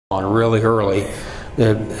on really early.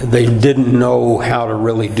 They didn't know how to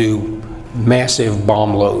really do massive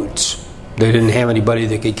bomb loads. They didn't have anybody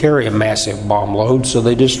that could carry a massive bomb load, so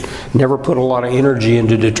they just never put a lot of energy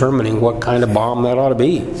into determining what kind of bomb that ought to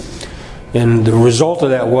be. And the result of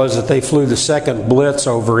that was that they flew the second blitz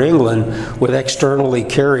over England with externally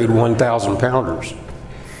carried 1,000 pounders.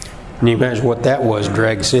 Can you imagine what that was,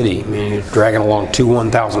 Drag City? I mean, you're dragging along two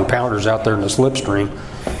 1,000 pounders out there in the slipstream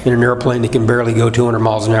in an airplane that can barely go 200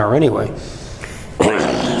 miles an hour anyway.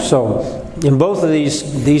 So in both of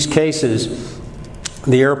these cases,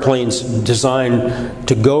 the airplanes designed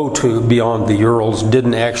to go to beyond the Urals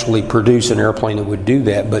didn't actually produce an airplane that would do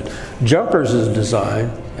that, but Junkers'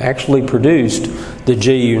 design actually produced the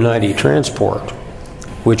Ju-90 transport,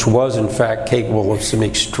 which was in fact capable of some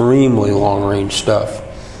extremely long-range stuff.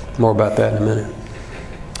 More about that in a minute.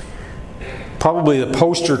 Probably the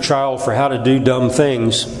poster child for how to do dumb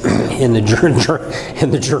things in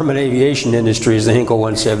the German aviation industry is the Heinkel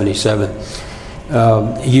 177.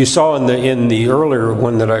 You saw in the earlier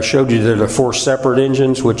one that I showed you that there are 4 separate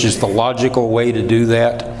engines, which is the logical way to do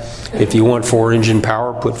that. If you want 4 engine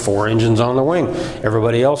power, put 4 engines on the wing.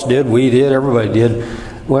 Everybody else did, we did, everybody did.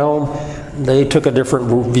 Well, they took a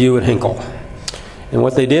different view at Heinkel. And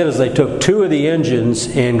what they did is they took 2 of the engines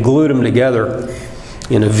and glued them together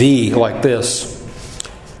in a V like this.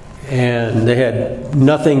 And they had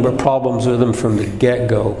nothing but problems with them from the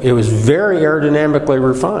get-go. It was very aerodynamically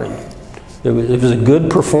refined. It was a good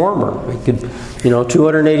performer. It could,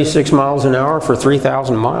 286 miles an hour for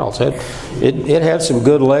 3,000 miles. It had some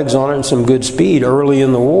good legs on it and some good speed early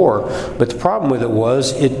in the war. But the problem with it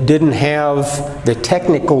was it didn't have the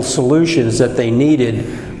technical solutions that they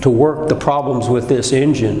needed to work the problems with this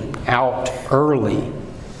engine out early.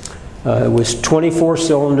 It was 24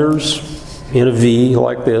 cylinders in a V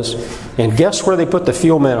like this. And guess where they put the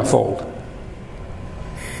fuel manifold?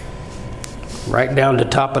 Right down the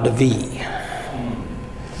top of the V.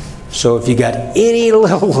 So if you got any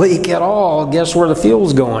little leak at all, guess where the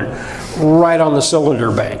fuel's going? Right on the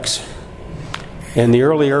cylinder banks. And the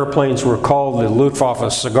early airplanes were called the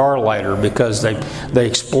Luftwaffe cigar lighter because they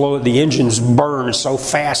explode, the engines burn so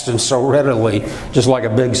fast and so readily, just like a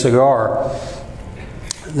big cigar.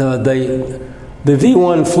 The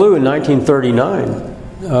V1 flew in 1939.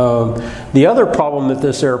 The other problem that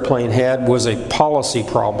this airplane had was a policy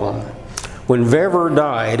problem. When Weber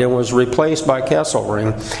died and was replaced by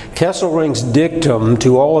Kesselring, Kesselring's dictum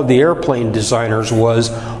to all of the airplane designers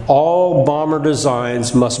was all bomber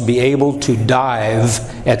designs must be able to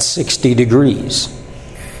dive at 60 degrees.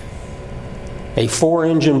 A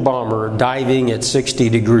 4-engine bomber diving at 60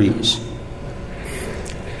 degrees.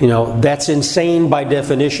 That's insane by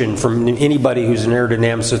definition from anybody who's an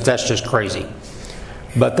aerodynamicist. That's just crazy.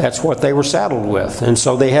 But that's what they were saddled with. And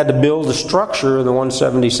so they had to build a structure in the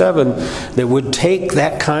 177 that would take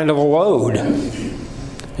that kind of a load.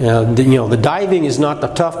 The diving is not the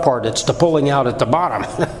tough part. It's the pulling out at the bottom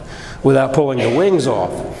without pulling the wings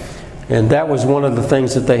off. And that was one of the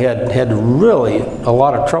things that they had really a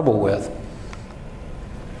lot of trouble with.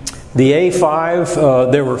 The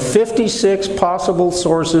A5, there were 56 possible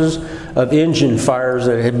sources of engine fires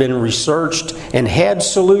that had been researched and had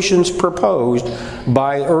solutions proposed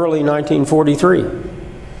by early 1943.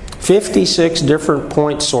 56 different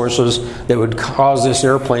point sources that would cause this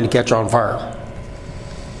airplane to catch on fire.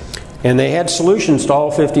 And they had solutions to all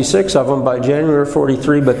 56 of them by January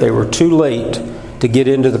 43, but they were too late to get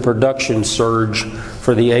into the production surge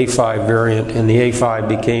for the A5 variant, and the A5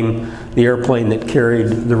 became the airplane that carried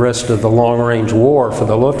the rest of the long-range war for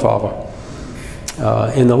the Luftwaffe.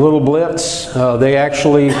 In the Little Blitz, they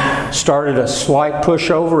actually started a slight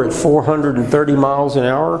pushover at 430 miles an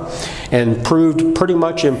hour and proved pretty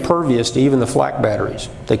much impervious to even the flak batteries.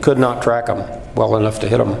 They could not track them well enough to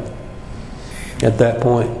hit them at that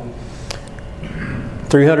point.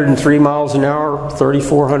 303 miles an hour,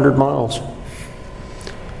 3,400 miles.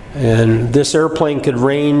 And this airplane could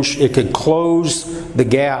range, it could close the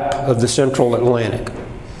gap of the Central Atlantic,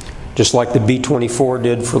 just like the B-24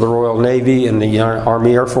 did for the Royal Navy and the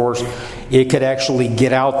Army Air Force. It could actually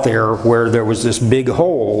get out there where there was this big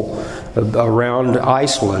hole around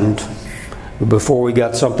Iceland before we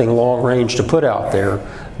got something long range to put out there.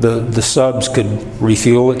 The subs could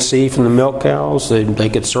refuel at sea from the milk cows. They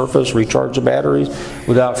could surface, recharge the batteries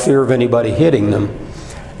without fear of anybody hitting them.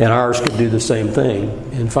 And ours could do the same thing.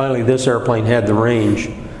 And finally, this airplane had the range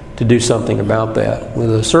to do something about that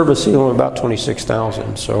with a service ceiling of about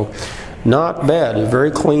 26,000. So not bad. Very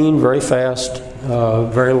clean, very fast,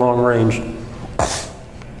 very long range.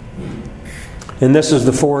 And this is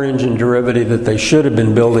the 4-engine derivative that they should have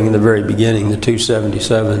been building in the very beginning, the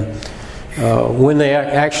 277. When they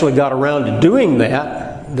actually got around to doing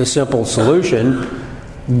that, the simple solution,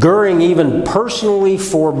 Goering even personally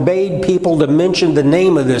forbade people to mention the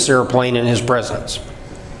name of this airplane in his presence.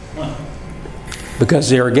 Because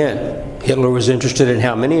there again, Hitler was interested in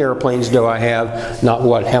how many airplanes do I have,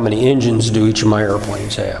 not how many engines do each of my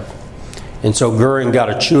airplanes have. And so Goering got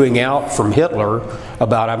a chewing out from Hitler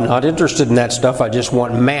about, I'm not interested in that stuff, I just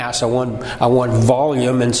want mass, I want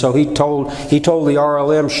volume. And so he told the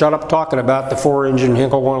RLM, shut up talking about the 4-engine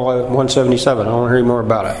Heinkel 177, I don't want to hear more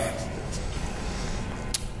about it.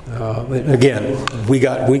 Again, we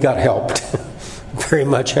got helped, very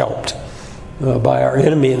much helped by our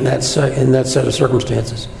enemy in that set of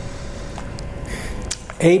circumstances.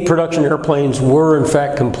 8 production airplanes were in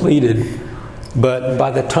fact completed, but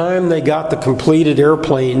by the time they got the completed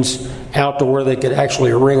airplanes out to where they could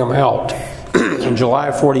actually wring them out, in July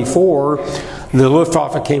of '44, the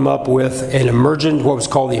Luftwaffe came up with what was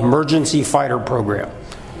called the Emergency Fighter Program.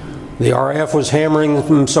 The RAF was hammering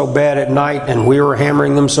them so bad at night, and we were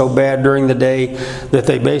hammering them so bad during the day, that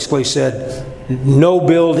they basically said, no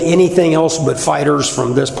build anything else but fighters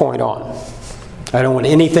from this point on. I don't want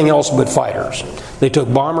anything else but fighters. They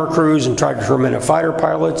took bomber crews and tried to turn them into fighter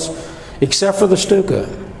pilots, except for the Stuka.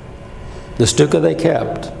 The Stuka they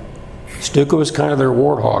kept. Stuka was kind of their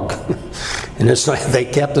warthog. And it's like they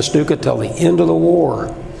kept the Stuka till the end of the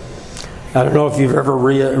war. I don't know if you've ever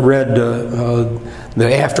read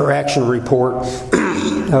the after-action report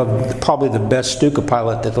of probably the best Stuka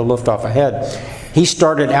pilot that the Luftwaffe had. He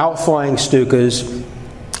started outflying Stukas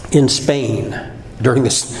in Spain during the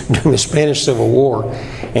Spanish Civil War,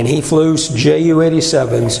 and he flew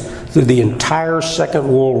Ju-87s through the entire Second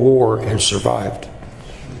World War and survived.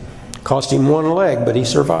 Cost him one leg, but he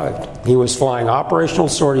survived. He was flying operational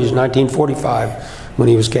sorties in 1945 when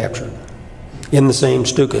he was captured. In the same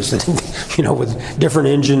Stukas, with different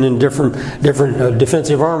engine and different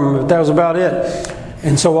defensive armament, but that was about it.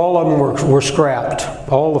 And so all of them were scrapped.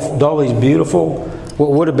 All these beautiful,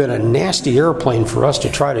 what would have been a nasty airplane for us to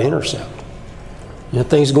try to intercept. That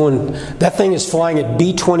thing is flying at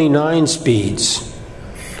B-29 speeds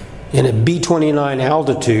and at B-29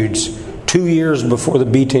 altitudes 2 years before the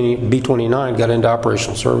B-29 got into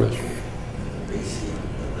operational service.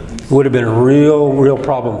 It would have been a real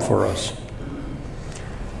problem for us.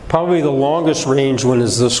 Probably the longest range one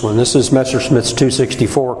is this one. This is Messerschmitt's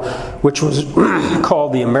 264, which was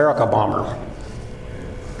called the America Bomber.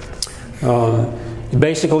 It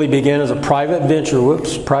basically began as a private venture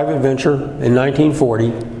in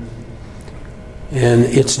 1940. And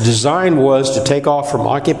its design was to take off from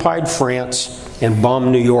occupied France and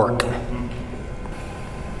bomb New York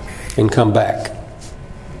and come back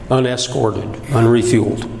unescorted,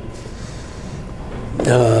 unrefueled.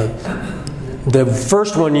 The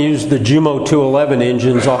first one used the Jumo 211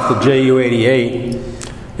 engines off the Ju-88,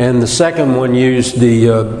 and the second one used the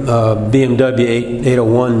BMW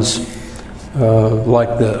 801s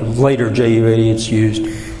like the later Ju-88s used.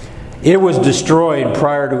 It was destroyed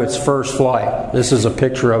prior to its first flight. This is a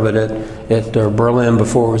picture of it at Berlin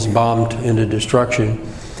before it was bombed into destruction.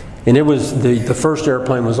 And it was the first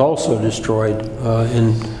airplane was also destroyed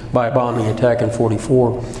by a bombing attack in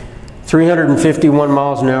 '44. 351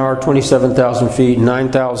 miles an hour, 27,000 feet,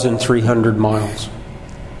 9,300 miles.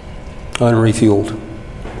 Unrefueled.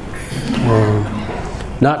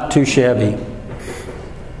 Not too shabby.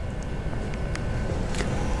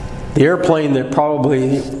 The airplane that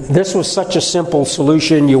this was such a simple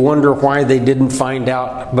solution, you wonder why they didn't find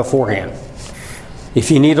out beforehand. If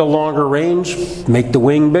you need a longer range, make the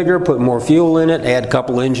wing bigger, put more fuel in it, add a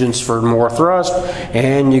couple engines for more thrust,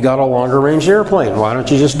 and you got a longer range airplane. Why don't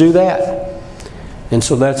you just do that? And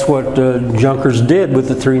so that's what Junkers did with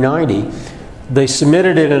the 390. They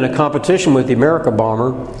submitted it in a competition with the America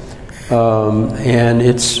Bomber, and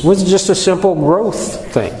it was just a simple growth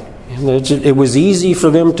thing. It was easy for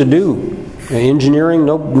them to do. Engineering,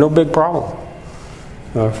 no big problem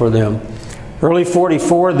for them. Early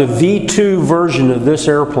 '44, the V2 version of this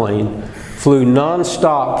airplane flew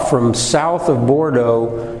nonstop from south of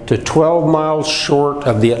Bordeaux to 12 miles short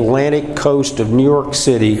of the Atlantic coast of New York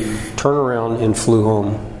City, turned around and flew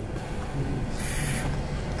home.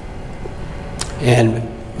 And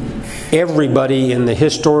everybody in the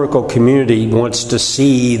historical community wants to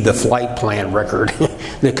see the flight plan record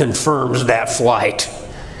that confirms that flight.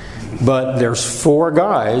 But there's 4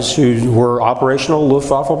 guys who were operational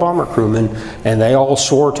Luftwaffe bomber crewmen, and they all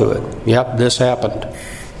swore to it. Yep, this happened.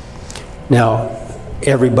 Now,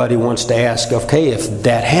 everybody wants to ask, okay, if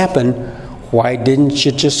that happened, Why didn't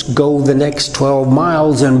you just go the next 12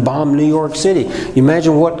 miles and bomb New York City? You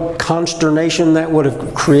imagine what consternation that would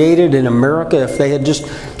have created in America if they had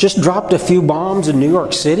just dropped a few bombs in New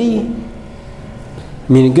York City?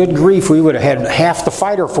 I mean, good grief, we would have had half the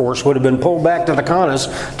fighter force would have been pulled back to the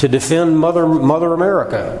Kaunas to defend Mother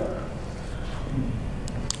America.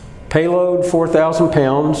 Payload, 4,000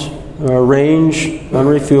 pounds. Range,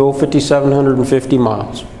 unrefueled, 5,750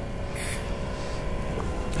 miles.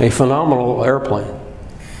 A phenomenal airplane.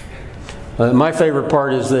 My favorite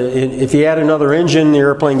part is that if you add another engine, the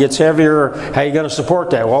airplane gets heavier. How are you going to support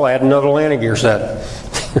that? Well, add another landing gear set.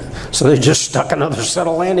 So they just stuck another set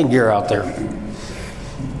of landing gear out there.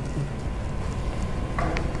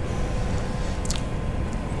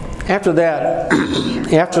 After that,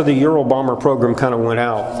 after the Eurobomber program kind of went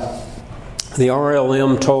out, the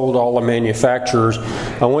RLM told all the manufacturers,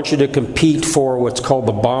 I want you to compete for what's called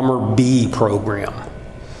the Bomber B program.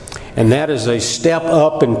 And that is a step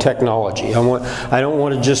up in technology. I don't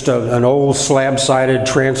want just an old slab-sided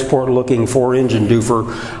transport-looking four-engine doofer.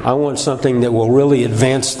 I want something that will really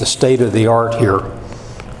advance the state of the art here.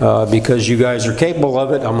 Because you guys are capable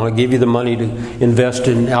of it, I'm going to give you the money to invest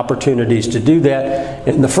in opportunities to do that.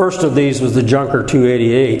 And the first of these was the Junker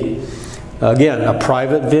 288. Again, a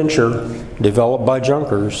private venture developed by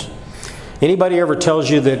Junkers. Anybody ever tells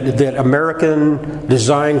you that American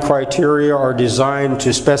design criteria are designed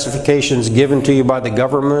to specifications given to you by the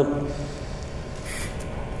government?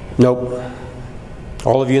 Nope.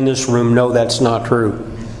 All of you in this room know that's not true.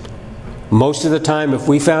 Most of the time, if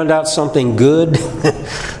we found out something good,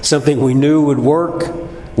 something we knew would work,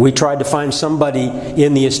 we tried to find somebody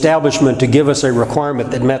in the establishment to give us a requirement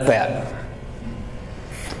that met that.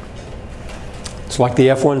 It's like the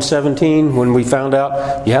F-117 when we found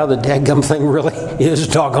out, yeah, the dadgum thing really is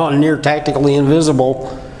doggone near tactically invisible.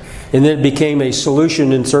 And then it became a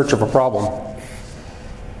solution in search of a problem.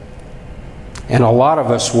 And a lot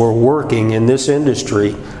of us were working in this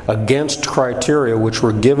industry against criteria which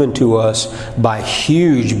were given to us by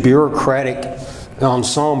huge bureaucratic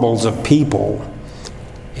ensembles of people.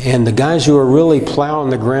 And the guys who are really plowing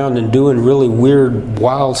the ground and doing really weird,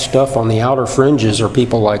 wild stuff on the outer fringes are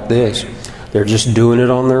people like this. They're just doing it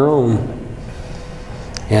on their own.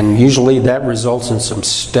 And usually that results in some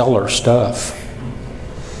stellar stuff.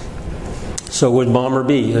 So with Bomber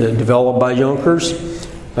B, developed by Junkers,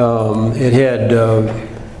 it had the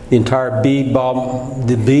entire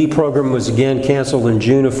the B program was again canceled in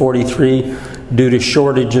June of '43 due to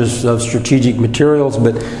shortages of strategic materials,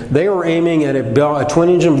 but they were aiming at a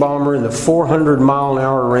twin-engine bomber in the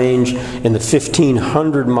 400-mile-an-hour range and the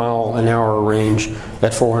 1,500-mile-an-hour range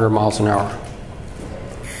at 400 miles an hour.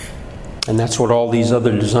 And that's what all these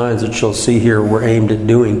other designs that you'll see here were aimed at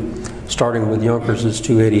doing, starting with Junkers'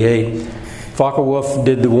 288. Focke-Wulf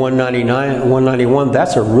did the 191.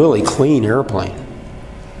 That's a really clean airplane.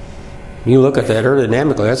 You look at that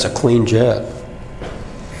aerodynamically, that's a clean jet.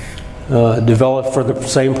 Developed for the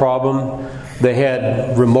same problem. They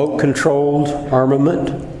had remote-controlled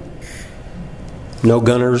armament. No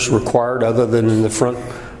gunners required other than in the front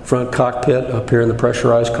cockpit, up here in the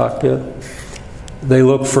pressurized cockpit. They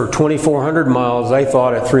looked for 2,400 miles, they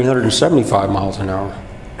thought, at 375 miles an hour.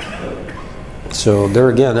 So there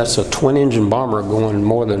again, that's a twin-engine bomber going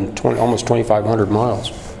more than almost 2,500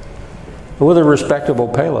 miles. With a respectable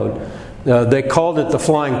payload. They called it the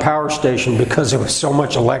flying power station because there was so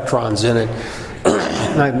much electrons in it.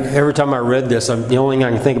 Every time I read this, the only thing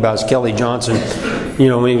I can think about is Kelly Johnson,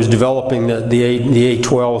 when he was developing the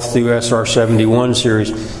A-12 through SR-71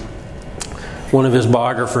 series. One of his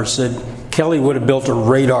biographers said, Kelly would have built a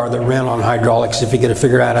radar that ran on hydraulics if he could have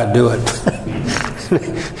figured out how to do it.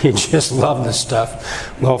 He just loved this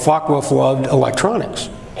stuff. Well, Focke-Wulf loved electronics.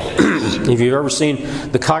 If you've ever seen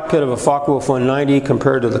the cockpit of a Focke-Wulf 190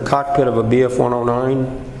 compared to the cockpit of a BF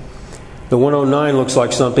 109, the 109 looks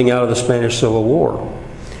like something out of the Spanish Civil War.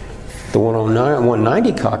 The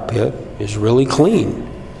 190 cockpit is really clean.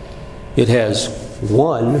 It has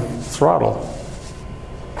one throttle.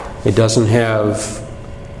 It doesn't have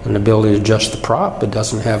an ability to adjust the prop. It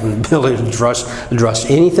doesn't have an ability to adjust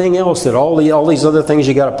anything else. That all these other things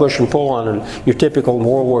you got to push and pull on. And your typical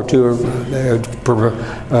World War II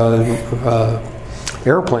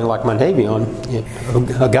airplane like my Navion.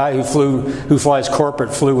 A guy who flies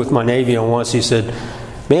corporate flew with my Navion once. He said,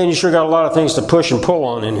 "Man, you sure got a lot of things to push and pull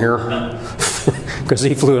on in here," because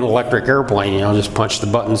he flew an electric airplane. Just punch the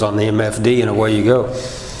buttons on the MFD and away you go.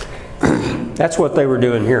 That's what they were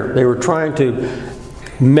doing here. They were trying to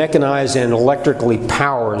mechanize and electrically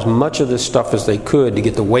power as much of this stuff as they could to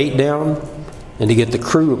get the weight down and to get the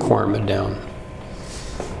crew requirement down.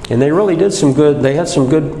 And they really did some good. They had some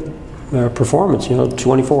good performance.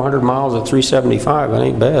 2,400 miles at 375. That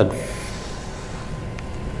ain't bad.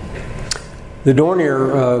 The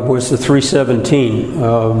Dornier was the 317.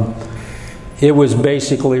 It was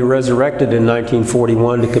basically resurrected in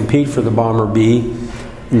 1941 to compete for the Bomber B.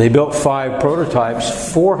 And they built 5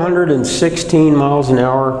 prototypes, 416 miles an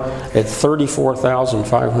hour at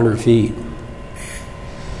 34,500 feet.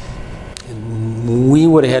 We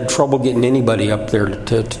would have had trouble getting anybody up there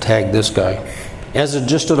to tag this guy.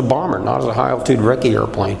 Just as a bomber, not as a high-altitude recce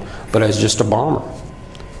airplane, but as just a bomber.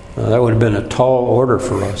 That would have been a tall order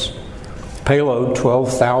for us. Payload,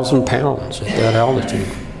 12,000 pounds at that altitude.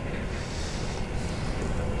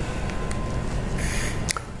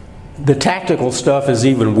 The tactical stuff is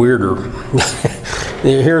even weirder.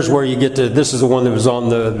 Here's where you get to, this is the one that was on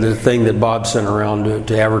the thing that Bob sent around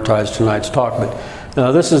to advertise tonight's talk,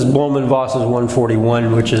 but this is Blohm+Voss's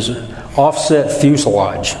 141, which is offset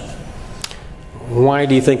fuselage. Why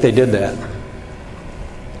do you think they did that?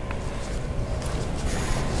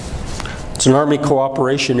 It's an Army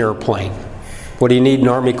cooperation airplane. What do you need in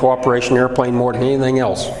an Army cooperation airplane more than anything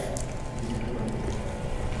else?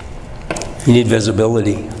 You need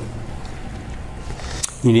visibility.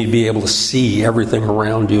 You need to be able to see everything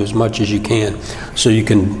around you as much as you can, so you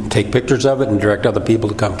can take pictures of it and direct other people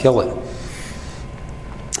to come kill it.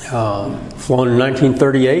 Flown in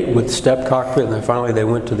 1938 with step cockpit, and then finally they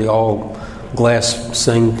went to the all-glass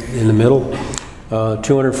thing in the middle.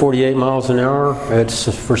 248 miles an hour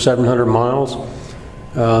for 700 miles.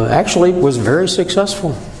 Actually was very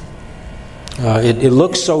successful. It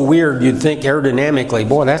looks so weird, you'd think aerodynamically,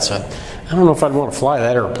 boy, I don't know if I'd want to fly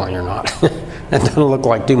that airplane or not. That doesn't look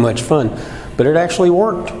like too much fun. But it actually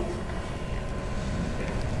worked.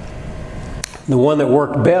 The one that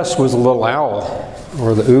worked best was the little owl,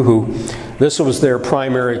 or the Uhu. This was their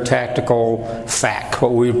primary tactical FAC,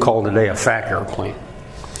 what we would call today a FAC airplane.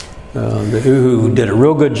 The Uhu did a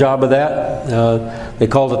real good job of that. They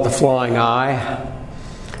called it the Flying Eye.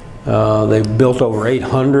 They built over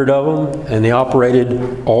 800 of them, and they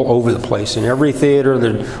operated all over the place. In every theater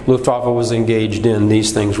that Luftwaffe was engaged in,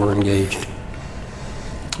 these things were engaged.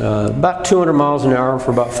 About 200 miles an hour for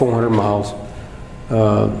about 400 miles,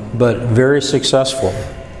 but very successful.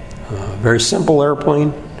 Very simple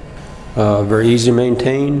airplane, very easy to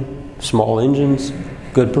maintain, small engines,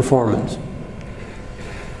 good performance.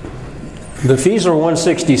 The Fiesler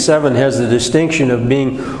 167 has the distinction of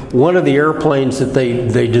being one of the airplanes that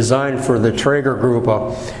they designed for the Traeger group,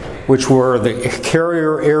 which were the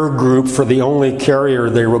carrier air group for the only carrier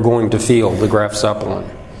they were going to field, the Graf Zeppelin.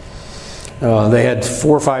 They had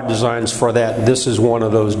 4 or 5 designs for that. This is one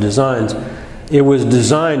of those designs. It was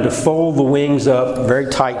designed to fold the wings up very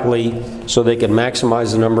tightly so they could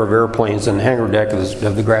maximize the number of airplanes in the hangar deck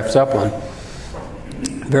of the Graf Zeppelin.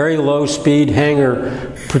 Very low speed hangar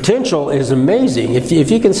potential is amazing. If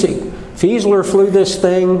you can see, Fiesler flew this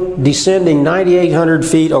thing descending 9,800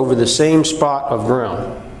 feet over the same spot of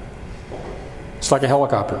ground. It's like a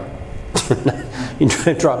helicopter. He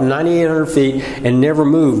dropped 9,800 feet and never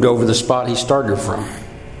moved over the spot he started from.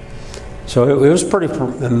 So it was a pretty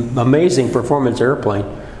amazing performance airplane.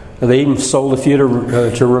 They even sold a few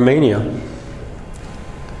to Romania.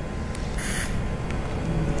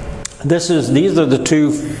 These are the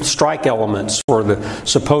 2 strike elements for the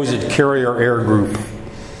supposed carrier air group,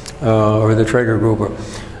 or the Traeger group.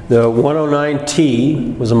 The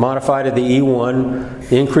 109T was a modified of the E1.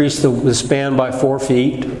 They increased the span by 4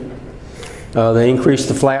 feet. They increased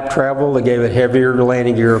the flap travel. They gave it heavier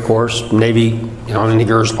landing gear, of course. Navy, landing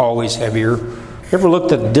gear is always heavier. You ever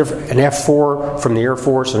looked at an F4 from the Air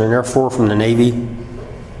Force and an F4 from the Navy?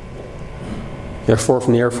 The F4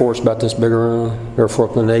 from the Air Force about this big around. The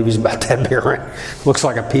F4 from the Navy is about that big around. Looks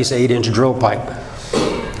like a piece of 8-inch drill pipe.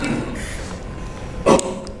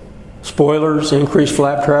 Spoilers, increased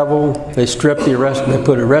flap travel. They stripped the arrest. They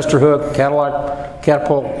put arrestor hook,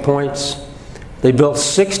 catapult points. They built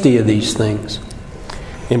 60 of these things.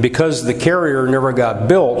 And because the carrier never got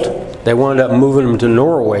built, they wound up moving them to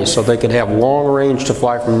Norway so they could have long range to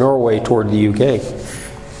fly from Norway toward the UK,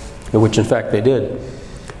 which in fact they did.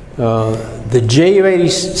 The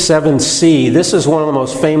Ju-87C, this is one of the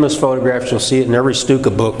most famous photographs. You'll see it in every Stuka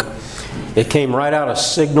book. It came right out of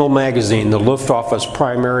Signal magazine, the Luftwaffe's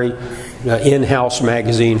primary in-house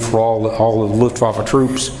magazine for all the Luftwaffe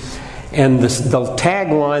troops. And the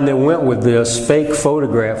tagline that went with this fake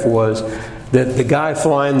photograph was that the guy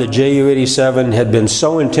flying the Ju-87 had been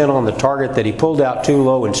so intent on the target that he pulled out too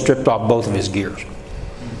low and stripped off both of his gears.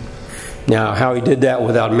 Now, how he did that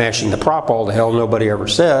without mashing the prop all to hell, nobody ever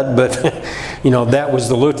said, but that was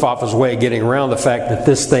the Luftwaffe's way of getting around the fact that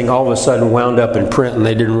this thing all of a sudden wound up in print and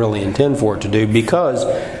they didn't really intend for it to do, because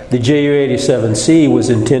the Ju-87C was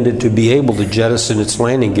intended to be able to jettison its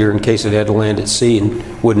landing gear in case it had to land at sea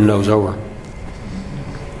and wouldn't nose over.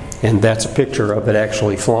 And that's a picture of it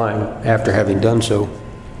actually flying after having done so.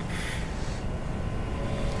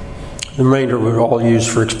 The remainder were all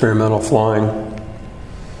used for experimental flying.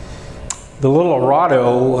 The little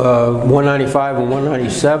Arado 195 and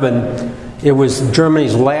 197, it was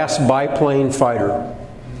Germany's last biplane fighter.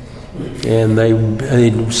 And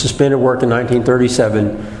they suspended work in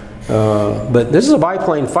 1937. But this is a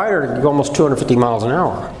biplane fighter that could go almost 250 miles an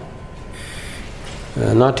hour.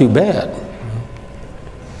 Not too bad.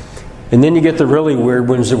 And then you get the really weird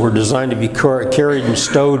ones that were designed to be carried and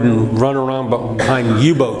stowed and run around behind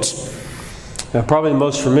U-boats. Probably the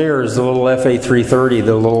most familiar is the little FA-330,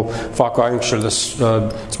 the little Focke-Wulf.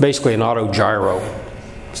 It's basically an auto gyro.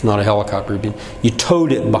 It's not a helicopter. You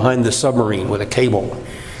towed it behind the submarine with a cable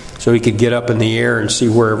so he could get up in the air and see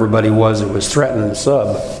where everybody was that was threatening the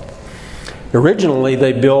sub. Originally,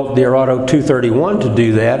 they built the Arado 231 to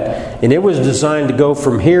do that, and it was designed to go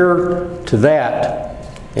from here to that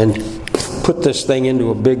and put this thing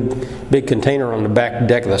into a big container on the back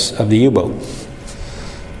deck of the U-boat.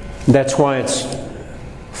 That's why its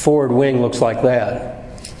forward wing looks like that.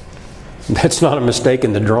 That's not a mistake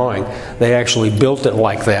in the drawing. They actually built it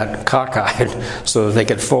like that, cockeyed, so that they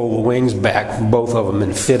could fold the wings back, both of them,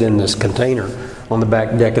 and fit in this container on the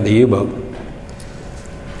back deck of the U-boat.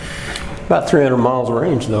 About 300 miles of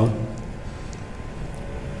range, though.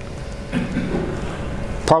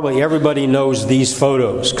 Probably everybody knows these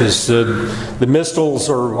photos, because the Missiles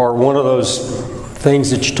are one of those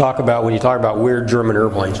things that you talk about when you talk about weird German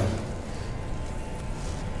airplanes.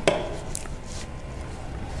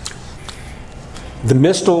 The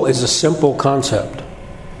Missile is a simple concept.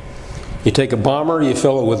 You take a bomber, you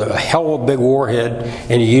fill it with a hell of a big warhead,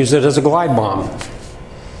 and you use it as a glide bomb.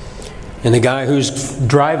 And the guy who's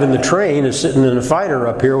driving the train is sitting in a fighter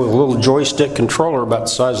up here with a little joystick controller about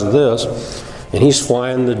the size of this, and he's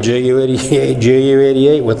flying the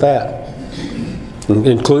Ju-88 with that,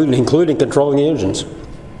 including controlling the engines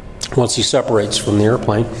once he separates from the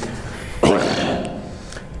airplane.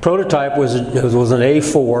 Prototype was an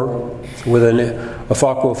A4 with a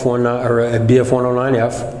Focke-Wulf or a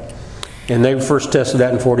BF-109F, and they first tested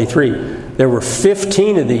that in '43. There were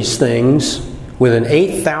 15 of these things with an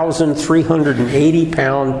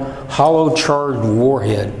 8,380-pound hollow charged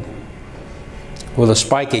warhead with a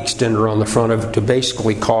spike extender on the front of it to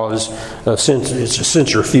basically cause, since it's a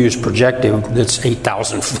centrifuge projectile that's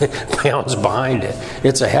 8,000 pounds behind it.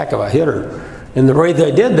 It's a heck of a hitter. And the way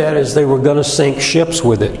they did that is they were going to sink ships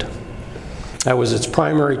with it. That was its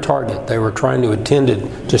primary target. They were trying to intend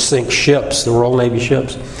it to sink ships, the Royal Navy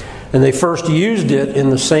ships. And they first used it in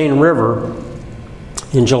the Seine River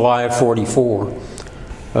in July of '44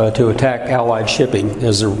 to attack Allied shipping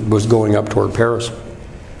as it was going up toward Paris.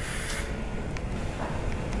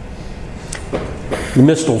 The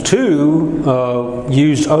Missile II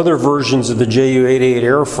used other versions of the Ju-88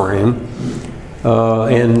 airframe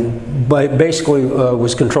and basically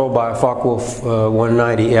was controlled by a Focke-Wulf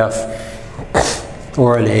 190F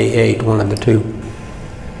or an A8, one of the two.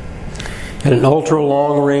 Had an ultra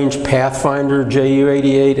long range Pathfinder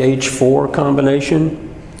Ju-88 H4 combination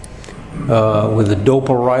with the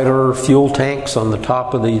Doppelreiter fuel tanks on the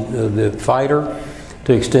top of the fighter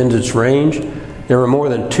to extend its range. There were more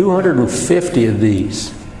than 250 of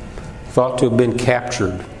these thought to have been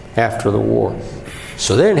captured after the war.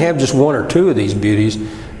 So they didn't have just one or two of these beauties,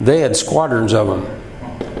 they had squadrons of them.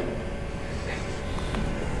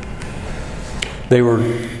 They were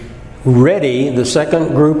ready, the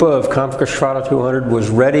second group of Kampfgeschwader 200 was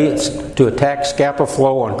ready to attack Scapa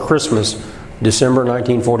Flow on Christmas, December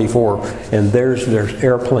 1944, and there's their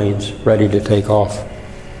airplanes ready to take off.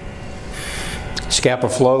 Scapa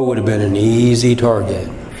Flow would have been an easy target.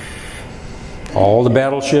 All the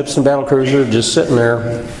battleships and battlecruisers just sitting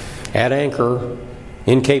there at anchor,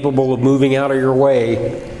 incapable of moving out of your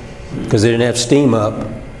way because they didn't have steam up.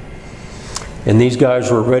 And these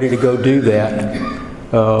guys were ready to go do that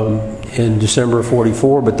in December of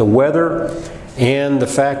 '44, but the weather and the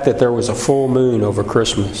fact that there was a full moon over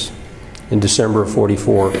Christmas in December of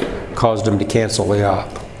 '44 caused them to cancel the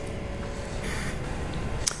op.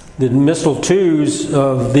 The Missile IIs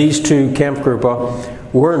of these two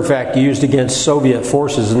Kampfgruppe were in fact used against Soviet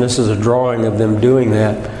forces, and this is a drawing of them doing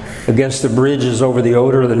that, against the bridges over the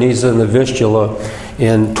Oder, the Nisa, and the Vistula,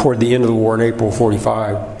 and toward the end of the war in April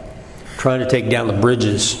 '45, trying to take down the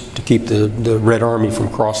bridges to keep the Red Army from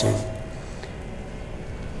crossing.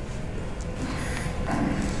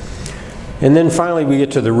 And then finally we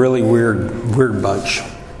get to the really weird bunch.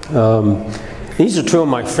 These are two of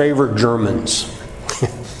my favorite Germans.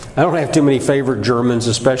 I don't have too many favorite Germans,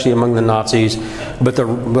 especially among the Nazis, but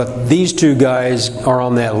these two guys are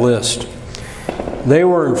on that list. They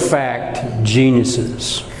were in fact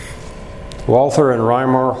geniuses. Walther and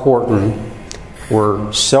Reimar Horten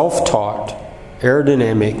were self-taught,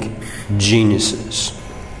 aerodynamic geniuses.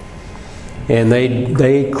 And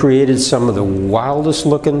they created some of the wildest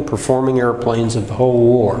looking performing airplanes of the whole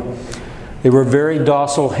war. They were very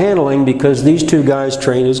docile handling because these two guys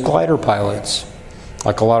trained as glider pilots.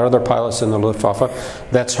 Like a lot of other pilots in the Luftwaffe,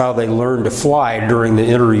 that's how they learned to fly during the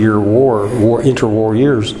interwar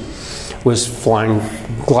years, was flying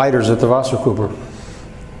gliders at the Wasserkuppe.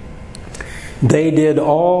 They did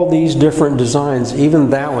all these different designs, even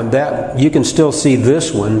that one. That you can still see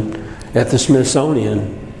this one at the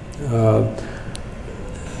Smithsonian.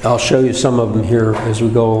 I'll show you some of them here as we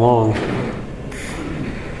go along.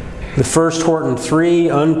 The first Horten 3,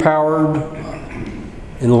 unpowered,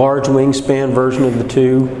 enlarged wingspan version of the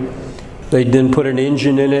two. They didn't put an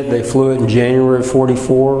engine in it. They flew it in January of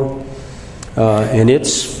 '44. And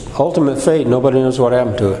its ultimate fate, nobody knows what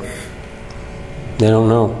happened to it. They don't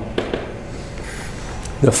know.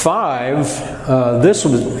 The 5,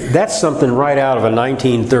 that's something right out of a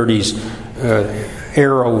 1930s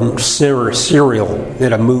Aero serial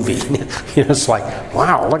in a movie. It's like,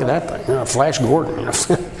 wow, look at that thing, Flash Gordon.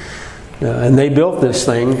 And they built this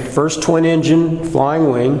thing, first twin-engine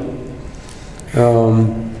flying wing,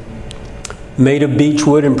 made of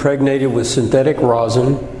beechwood impregnated with synthetic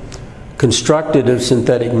rosin, constructed of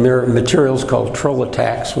synthetic materials called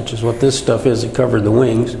Trolatax, which is what this stuff is that covered the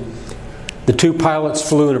wings. The two pilots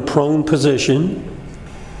flew in a prone position.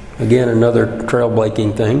 Again, another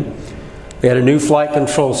trailblazing thing. They had a new flight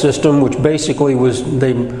control system, which basically was,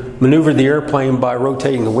 they maneuvered the airplane by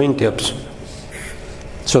rotating the wingtips.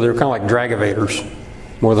 So they were kind of like dragavators,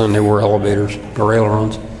 more than they were elevators or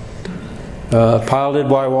ailerons. Piloted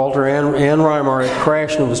by Walter and Reimar, it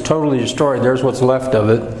crashed and was totally destroyed. There's what's left of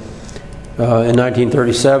it in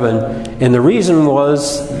 1937. And the reason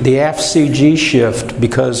was the aft CG shift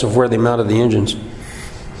because of where they mounted the engines.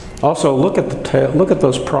 Also, look at the tail, look at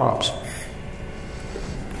those props.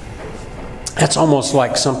 That's almost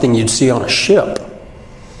like something you'd see on a ship.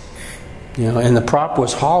 And the prop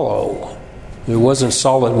was hollow. It wasn't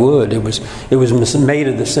solid wood. It was made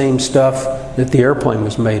of the same stuff that the airplane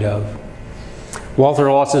was made of.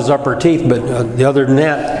 Walther lost his upper teeth, but other than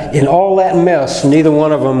that, in all that mess, neither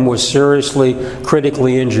one of them was seriously,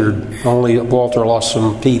 critically injured. Only Walther lost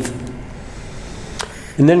some teeth.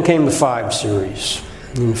 And then came the 5 series.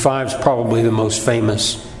 And 5's probably the most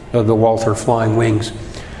famous of the Walther flying wings.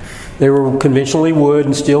 They were conventionally wood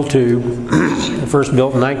and steel tube. First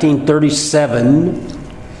built in 1937.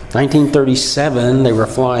 1937, they were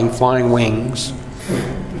flying wings.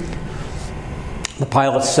 The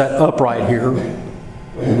pilots sat upright here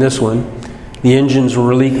in this one. The engines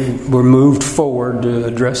were moved forward to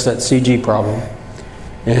address that CG problem.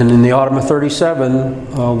 And in the autumn of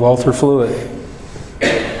 '37, Walther flew it.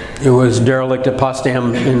 It was derelict at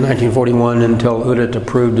Potsdam in 1941 until UDIT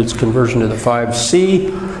approved its conversion to the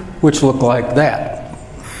 5C, which looked like that.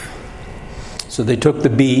 So they took the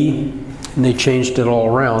B and they changed it all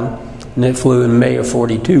around, and it flew in May of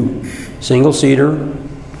 '42. Single-seater,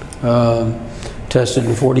 tested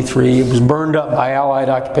in '43. It was burned up by Allied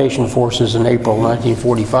occupation forces in April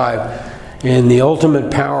 1945. And the ultimate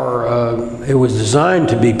power, it was designed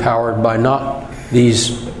to be powered by not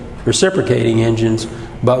these reciprocating engines,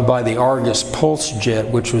 but by the Argus pulse jet,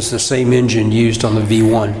 which was the same engine used on the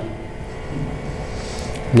V1.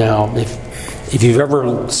 Now, if you've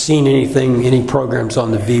ever seen any programs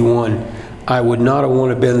on the V1, I would not have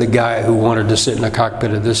wanted to been the guy who wanted to sit in the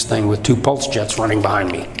cockpit of this thing with 2 pulse jets running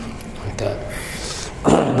behind me, like that.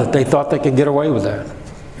 But they thought they could get away with that.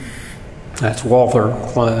 That's Walther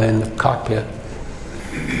in the cockpit.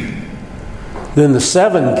 Then the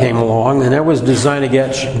 7 came along, and that was designed to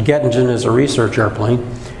get Gettingen as a research airplane,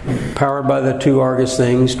 powered by the 2 Argus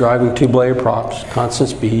things, driving 2-blade props, constant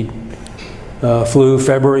speed. Flew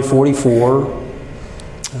February '44.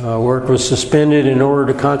 Work was suspended in order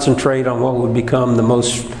to concentrate on what would become the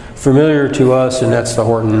most familiar to us, and that's the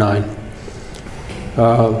Horten 9.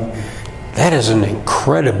 That is an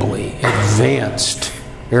incredibly advanced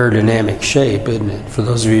aerodynamic shape, isn't it? For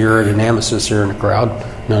those of you aerodynamicists here in the crowd,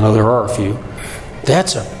 and I know there are a few,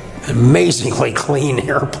 that's an amazingly clean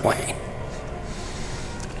airplane.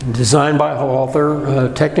 Designed by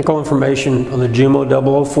Walther, technical information on the Jumo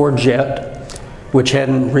 004 jet, which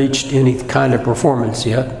hadn't reached any kind of performance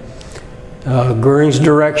yet. Goering's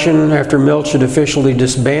direction, after Milch had officially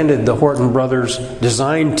disbanded the Horton brothers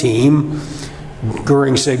design team,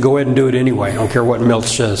 Goering said, go ahead and do it anyway. I don't care what Milch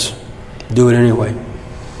says. Do it anyway.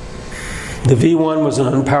 The V-1 was an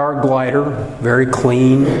unpowered glider, very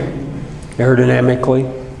clean aerodynamically.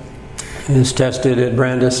 It was tested at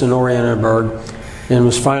Brandis and Oranienburg and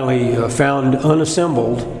was finally found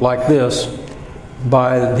unassembled like this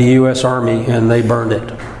by the U.S. Army, and they burned it.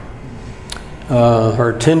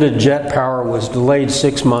 Her intended jet power was delayed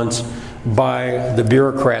 6 months by the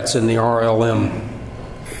bureaucrats in the RLM.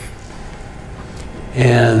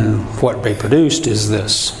 And what they produced is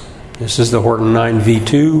this. This is the Horton 9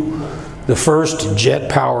 V2, the first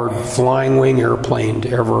jet-powered flying wing airplane to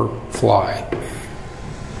ever fly.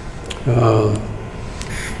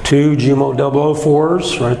 2 Jumo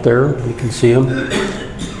 004s right there, you can see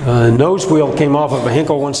them. Nose wheel came off of a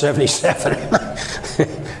Hinkle 177,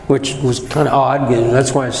 which was kind of odd, and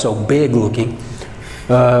that's why it's so big looking.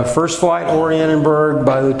 First flight, Oranienburg,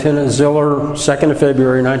 by Lieutenant Ziller, 2nd of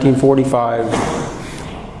February 1945.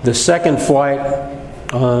 The second flight,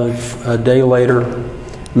 a day later,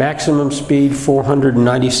 maximum speed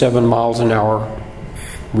 497 miles an hour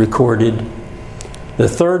recorded. The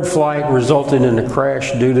third flight resulted in a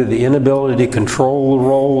crash due to the inability to control the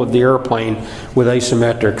roll of the airplane with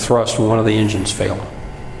asymmetric thrust when one of the engines failed.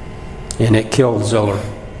 And it killed Ziller.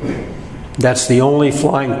 That's the only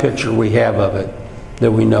flying picture we have of it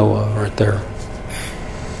that we know of right there.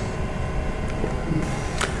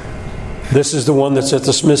 This is the one that's at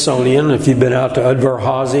the Smithsonian. If you've been out to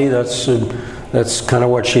Udvar-Hazy, that's kind of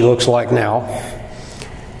what she looks like now.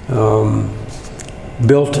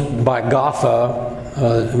 Built by Gotha.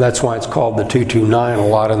 That's why it's called the 229 a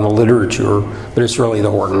lot in the literature, but it's really the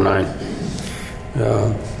Horton 9.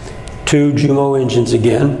 2 Jumo engines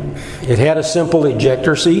again. It had a simple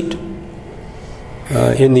ejector seat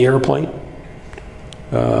in the airplane.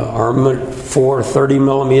 Armament for 30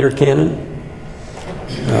 millimeter cannon.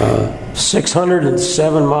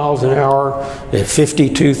 607 miles an hour at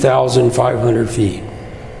 52,500 feet.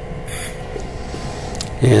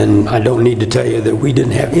 And I don't need to tell you that we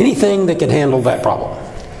didn't have anything that could handle that problem.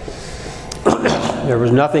 There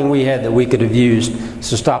was nothing we had that we could have used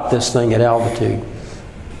to stop this thing at altitude.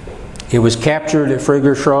 It was captured at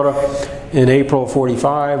Friedrichsruhe in April of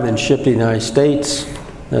 45 and shipped to the United States.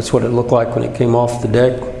 That's what it looked like when it came off the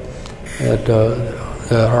deck at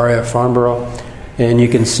RAF Farnborough. And you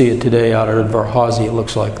can see it today out at Udvar-Hazy. It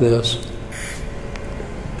looks like this.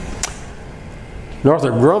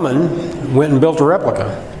 Northrop Grumman went and built a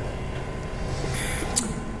replica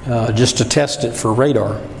just to test it for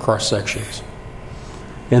radar cross sections.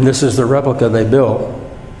 And this is the replica they built.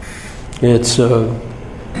 It's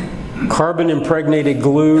carbon impregnated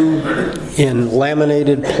glue in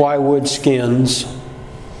laminated plywood skins.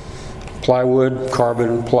 Plywood,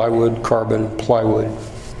 carbon, plywood, carbon, plywood.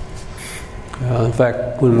 In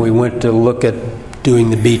fact, when we went to look at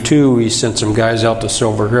doing the B-2, we sent some guys out to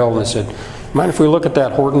Silver Hill and they said, mind if we look at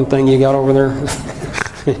that Horton thing you got over there?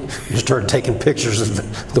 We started taking pictures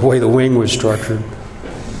of the way the wing was structured.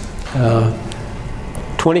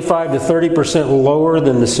 25 to 30% lower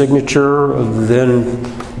than the signature of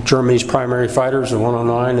then Germany's primary fighters, the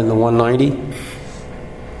 109 and the 190.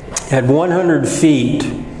 At 100 feet,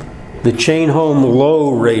 the chain-home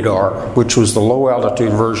low radar, which was the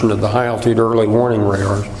low-altitude version of the high-altitude early warning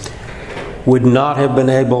radar, would not have been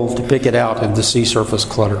able to pick it out of the sea surface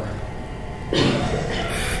clutter.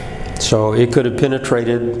 So it could have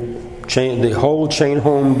penetrated the whole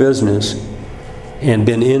chain-home business and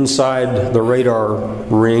been inside the radar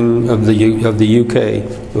ring of the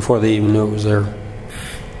UK before they even knew it was there.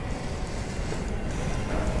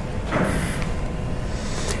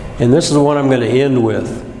 And this is the one I'm going to end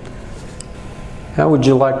with. How would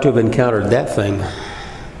you like to have encountered that thing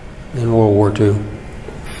in World War II?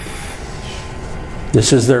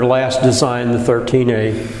 This is their last design, the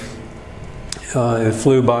 13A. It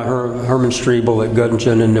flew by Hermann Striebel at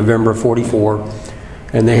Göttingen in November 44,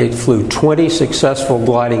 and they flew 20 successful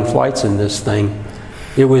gliding flights in this thing.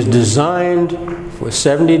 It was designed with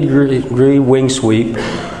 70-degree wing sweep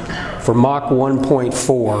for Mach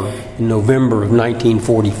 1.4 in November of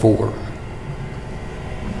 1944.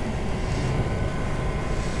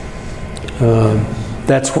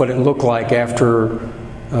 That's what it looked like after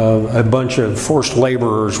a bunch of forced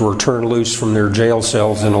laborers were turned loose from their jail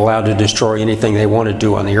cells and allowed to destroy anything they wanted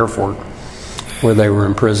to on the airport where they were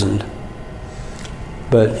imprisoned.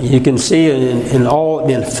 But you can see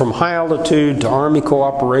from high altitude to Army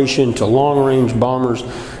cooperation to long-range bombers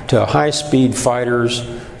to high-speed fighters.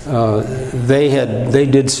 They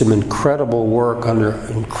did some incredible work under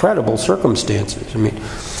incredible circumstances. I mean,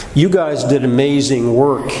 you guys did amazing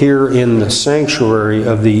work here in the sanctuary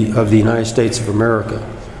of the United States of America.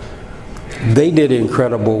 They did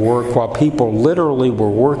incredible work while people literally were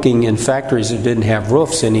working in factories that didn't have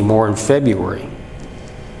roofs anymore in February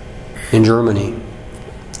in Germany,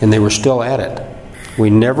 and they were still at it. We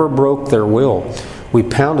never broke their will. We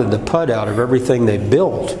pounded the pud out of everything they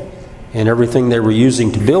built and everything they were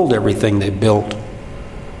using to build everything they built,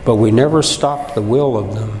 but we never stopped the will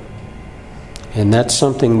of them. And that's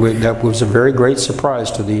something that was a very great surprise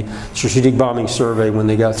to the Strategic Bombing Survey when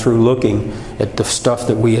they got through looking at the stuff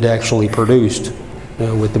that we had actually produced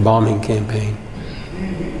with the bombing campaign.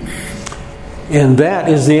 And that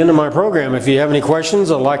is the end of my program. If you have any questions,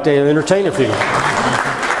 I'd like to entertain a few.